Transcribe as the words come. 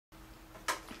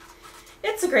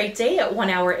It's a great day at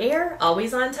 1 Hour Air,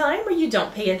 always on time or you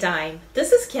don't pay a dime.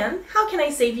 This is Kim. How can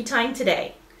I save you time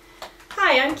today?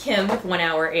 Hi, I'm Kim with 1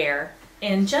 Hour Air.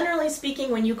 And generally speaking,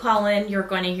 when you call in, you're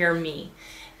going to hear me.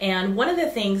 And one of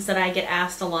the things that I get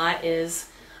asked a lot is,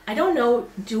 I don't know,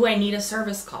 do I need a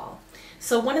service call?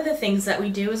 So one of the things that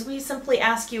we do is we simply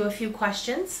ask you a few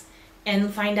questions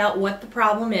and find out what the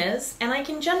problem is. And I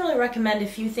can generally recommend a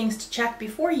few things to check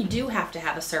before you do have to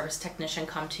have a service technician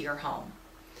come to your home.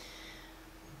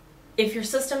 If your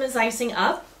system is icing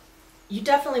up, you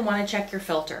definitely want to check your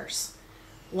filters.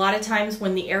 A lot of times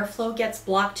when the airflow gets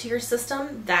blocked to your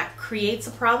system, that creates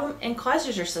a problem and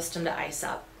causes your system to ice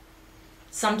up.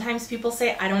 Sometimes people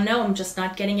say, I don't know, I'm just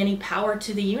not getting any power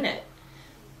to the unit.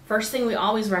 First thing we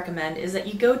always recommend is that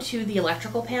you go to the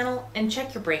electrical panel and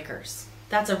check your breakers.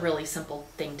 That's a really simple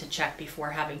thing to check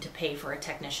before having to pay for a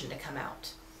technician to come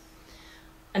out.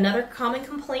 Another common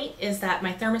complaint is that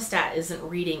my thermostat isn't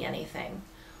reading anything.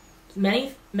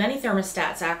 Many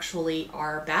thermostats actually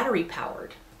are battery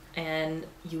powered, and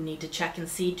you need to check and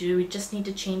see, do we just need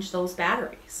to change those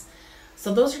batteries?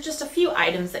 So those are just a few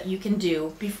items that you can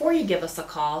do before you give us a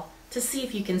call to see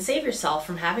if you can save yourself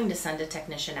from having to send a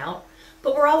technician out.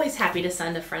 But we're always happy to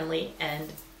send a friendly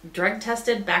and drug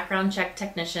tested background check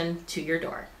technician to your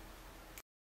door.